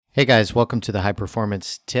Hey guys, welcome to the High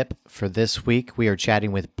Performance Tip. For this week, we are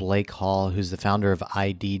chatting with Blake Hall, who's the founder of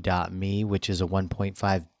ID.me, which is a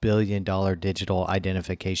 $1.5 billion digital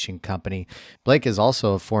identification company. Blake is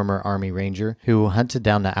also a former Army Ranger who hunted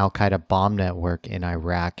down the Al Qaeda bomb network in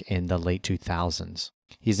Iraq in the late 2000s.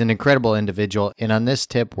 He's an incredible individual, and on this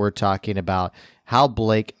tip, we're talking about how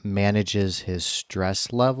Blake manages his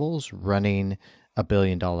stress levels running a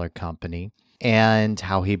billion-dollar company and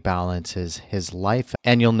how he balances his life.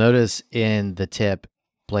 And you'll notice in the tip,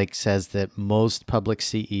 Blake says that most public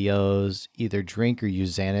CEOs either drink or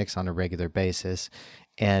use Xanax on a regular basis.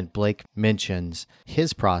 And Blake mentions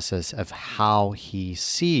his process of how he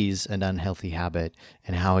sees an unhealthy habit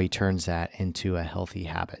and how he turns that into a healthy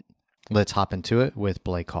habit. Let's hop into it with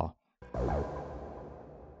Blake Hall.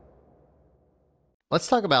 Let's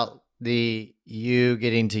talk about you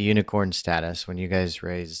getting to unicorn status when you guys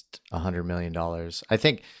raised $100 million. I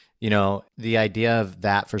think, the idea of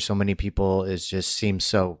that for so many people is just seems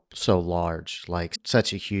so large, like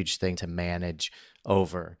such a huge thing to manage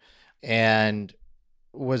over. And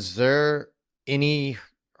was there any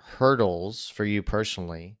hurdles for you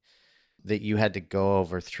personally that you had to go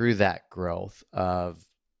over through that growth of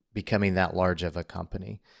becoming that large of a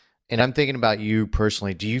company? And I'm thinking about you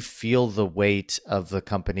personally. Do you feel the weight of the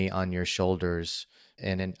company on your shoulders?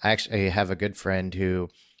 And I actually have a good friend who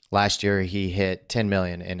last year he hit 10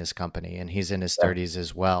 million in his company and he's in his 30s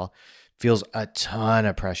as well. Feels a ton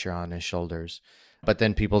of pressure on his shoulders. But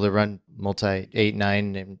then people that run multi 8,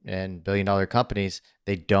 9 and billion-dollar companies,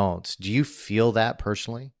 they don't. Do you feel that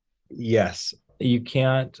personally? Yes, you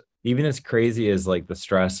can't, even as crazy as like the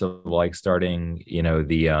stress of like starting,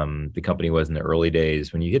 the company was in the early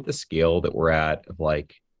days, when you hit the scale that we're at of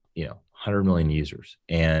like, 100 million users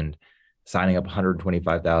and signing up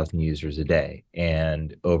 125,000 users a day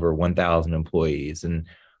and over 1,000 employees. And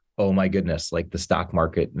oh my goodness, like the stock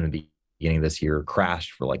market in the beginning of this year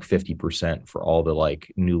crashed for like 50% for all the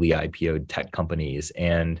like newly IPO'd tech companies.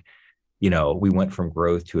 And, we went from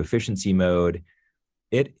growth to efficiency mode.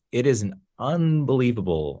 It is an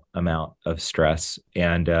unbelievable amount of stress,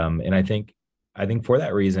 and I think for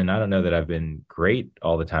that reason, I don't know that I've been great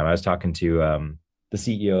all the time. I was talking to the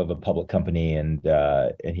CEO of a public company, and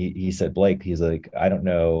he said, Blake, he's like, I don't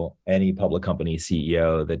know any public company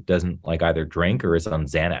CEO that doesn't like either drink or is on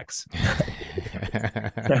Xanax.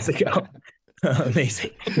 I was like, oh,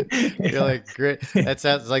 amazing. You're like, great. That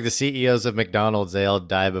sounds like the CEOs of McDonald's, they all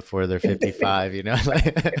die before they're 55,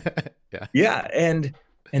 yeah. Yeah, and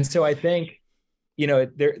so I think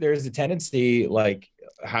there's a tendency, like,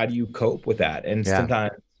 how do you cope with that? And Yeah.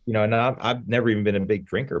 sometimes, and I've never even been a big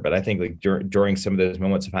drinker, but I think like during some of those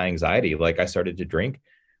moments of high anxiety, like I started to drink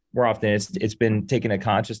more often. It's been taking a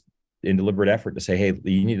conscious and deliberate effort to say, hey,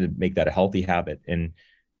 you need to make that a healthy habit, and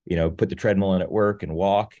put the treadmill in at work and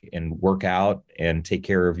walk and work out and take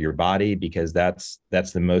care of your body, because that's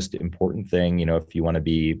the most important thing. If you want to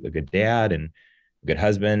be a good dad and a good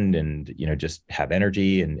husband, and just have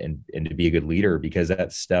energy and to be a good leader, because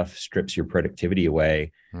that stuff strips your productivity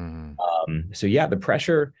away. Mhm. So yeah, the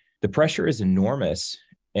pressure is enormous.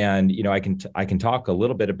 And I can talk a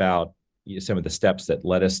little bit about some of the steps that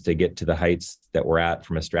led us to get to the heights that we're at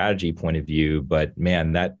from a strategy point of view. But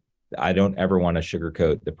man, that I don't ever want to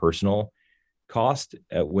sugarcoat the personal cost.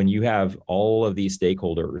 When you have all of these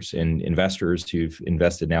stakeholders and investors who've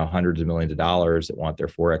invested now hundreds of millions of dollars that want their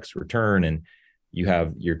 4x return, and you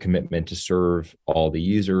have your commitment to serve all the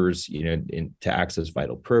users, to access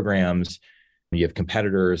vital programs. You have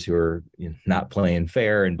competitors who are not playing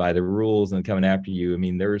fair and by the rules and coming after you. I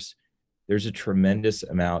mean, there's a tremendous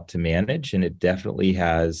amount to manage, and it definitely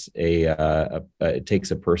has it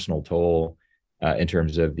takes a personal toll in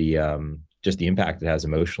terms of the just the impact it has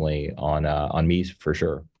emotionally on me, for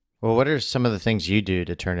sure. Well, what are some of the things you do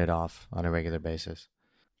to turn it off on a regular basis?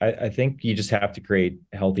 I think you just have to create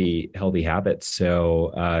healthy habits.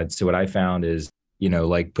 So what I found is,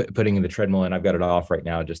 like putting in the treadmill, and I've got it off right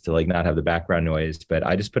now just to like not have the background noise, but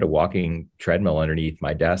I just put a walking treadmill underneath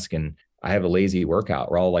my desk, and I have a lazy workout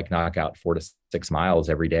where I'll like knock out 4 to 6 miles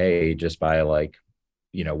every day just by like,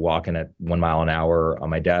 walking at 1 mile an hour on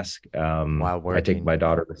my desk. While I take working. my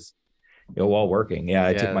daughter while working. Yeah,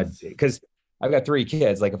 I take Yeah. my, because I've got 3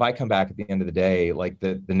 kids. Like if I come back at the end of the day, like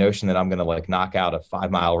the notion that I'm gonna like knock out a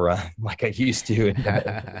 5 mile run like I used to, not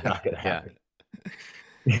gonna Yeah. happen.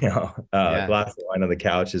 Yeah. Glass of wine on the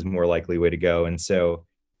couch is more likely way to go. And so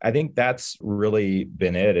I think that's really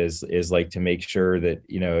been it, is like to make sure that,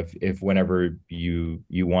 if whenever you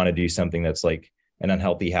want to do something that's like an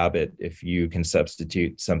unhealthy habit, if you can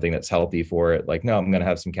substitute something that's healthy for it, like, no, I'm going to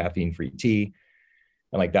have some caffeine free tea,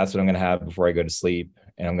 and like that's what I'm going to have before I go to sleep.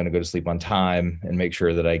 and I'm going to go to sleep on time and make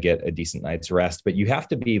sure that I get a decent night's rest. But you have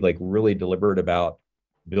to be like really deliberate about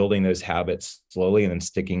building those habits slowly and then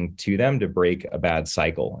sticking to them to break a bad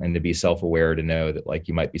cycle, and to be self-aware to know that like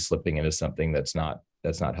you might be slipping into something that's not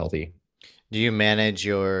healthy. Do you manage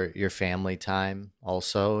your family time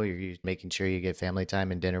also? Are you making sure you get family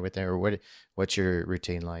time and dinner with them, or what's your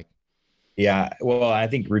routine like? Yeah, well, I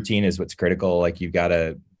think routine is what's critical. Like you've got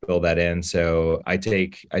to build that in. So I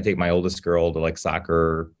take my oldest girl to like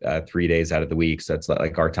soccer 3 days out of the week. So that's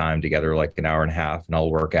like our time together, like an hour and a half, and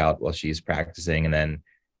I'll work out while she's practicing, and then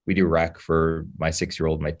we do rec for my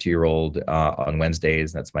 6-year-old, my 2-year-old on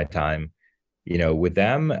Wednesdays. That's my time, with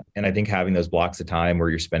them. And I think having those blocks of time where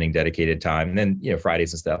you're spending dedicated time, and then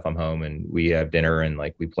Fridays and stuff, I'm home and we have dinner and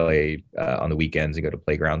like we play on the weekends and go to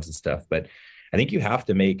playgrounds and stuff. But I think you have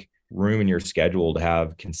to make room in your schedule to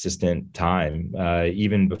have consistent time.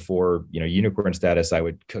 Even before, unicorn status, I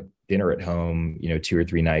would cook dinner at home, 2 or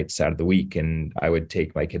 3 nights out of the week, and I would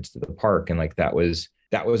take my kids to the park. And like that was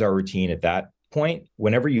our routine at that point.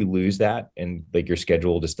 Whenever you lose that and like your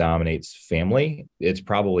schedule just dominates family, it's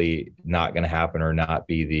probably not going to happen or not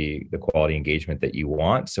be the quality engagement that you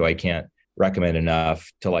want. So I can't recommend enough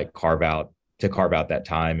to like carve out that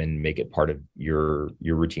time and make it part of your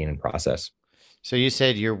routine and process. So you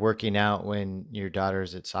said you're working out when your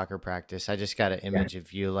daughter's at soccer practice. I just got an Yeah. image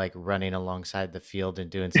of you like running alongside the field and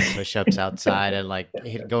doing some push-ups outside and like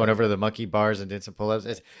going over to the monkey bars and doing some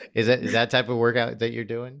pull-ups. Is that type of workout that you're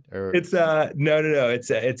doing? Or It's no. It's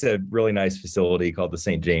a really nice facility called the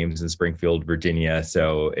St. James in Springfield, Virginia.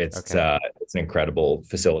 So okay. it's an incredible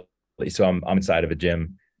facility. So I'm inside of a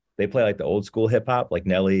gym. They play like the old school hip hop, like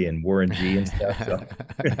Nelly and Warren G and stuff. So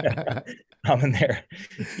I'm in there,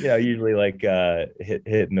 usually like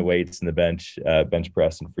hitting the weights and the bench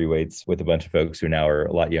press and free weights with a bunch of folks who now are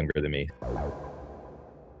a lot younger than me.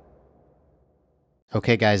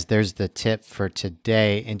 Okay, guys, there's the tip for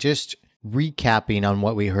today. And just recapping on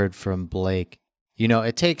what we heard from Blake,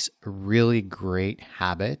 it takes really great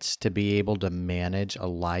habits to be able to manage a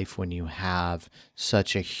life when you have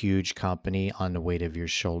such a huge company on the weight of your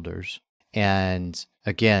shoulders. And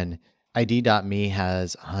again, ID.me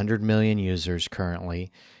has 100 million users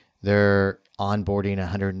currently. They're onboarding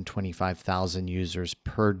 125,000 users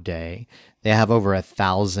per day. They have over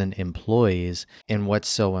 1,000 employees. And what's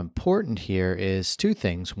so important here is two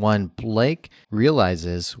things. One, Blake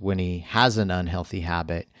realizes when he has an unhealthy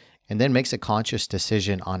habit and then makes a conscious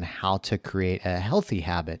decision on how to create a healthy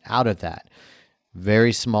habit out of that.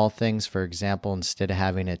 Very small things. For example, instead of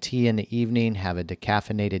having a tea in the evening, have a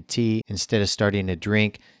decaffeinated tea. Instead of starting to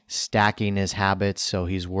drink, stacking his habits so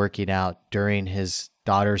he's working out during his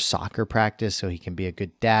daughter's soccer practice so he can be a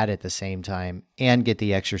good dad at the same time and get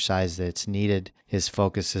the exercise that's needed. His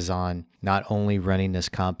focus is on not only running this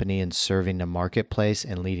company and serving the marketplace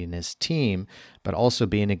and leading his team, but also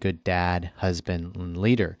being a good dad, husband, and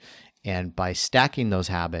leader. And by stacking those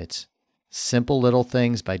habits, simple little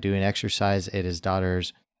things, by doing exercise at his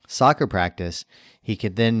daughter's soccer practice, he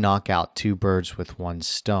could then knock out two birds with one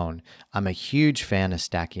stone. I'm a huge fan of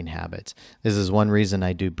stacking habits. This is one reason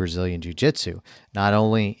I do Brazilian Jiu-Jitsu. Not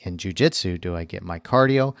only in Jiu-Jitsu do I get my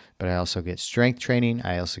cardio, but I also get strength training.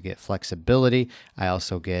 I also get flexibility. I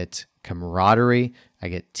also get camaraderie. I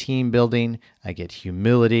get team building. I get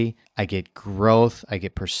humility. I get growth. I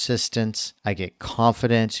get persistence. I get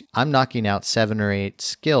confidence. I'm knocking out 7 or 8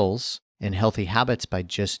 skills and healthy habits by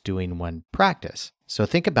just doing one practice. So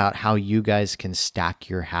think about how you guys can stack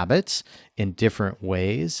your habits in different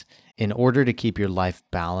ways in order to keep your life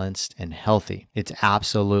balanced and healthy. It's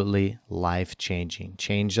absolutely life-changing.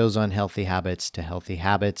 Change those unhealthy habits to healthy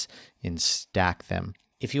habits and stack them.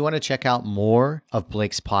 If you want to check out more of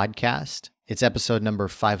Blake's podcast, it's episode number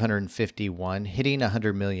 551, Hitting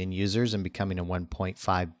 100 Million Users and Becoming a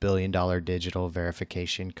 $1.5 billion digital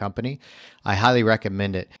verification company. I highly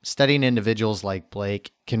recommend it. Studying individuals like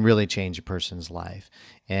Blake can really change a person's life.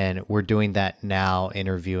 And we're doing that now,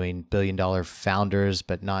 interviewing billion-dollar founders,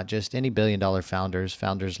 but not just any billion-dollar founders,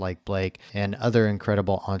 founders like Blake and other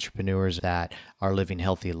incredible entrepreneurs that are living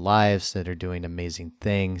healthy lives, that are doing amazing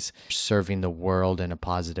things, serving the world in a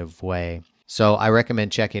positive way. So I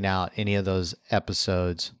recommend checking out any of those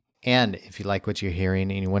episodes. And if you like what you're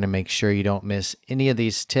hearing and you want to make sure you don't miss any of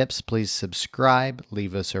these tips, please subscribe,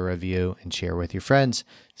 leave us a review, and share with your friends.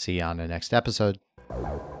 See you on the next episode.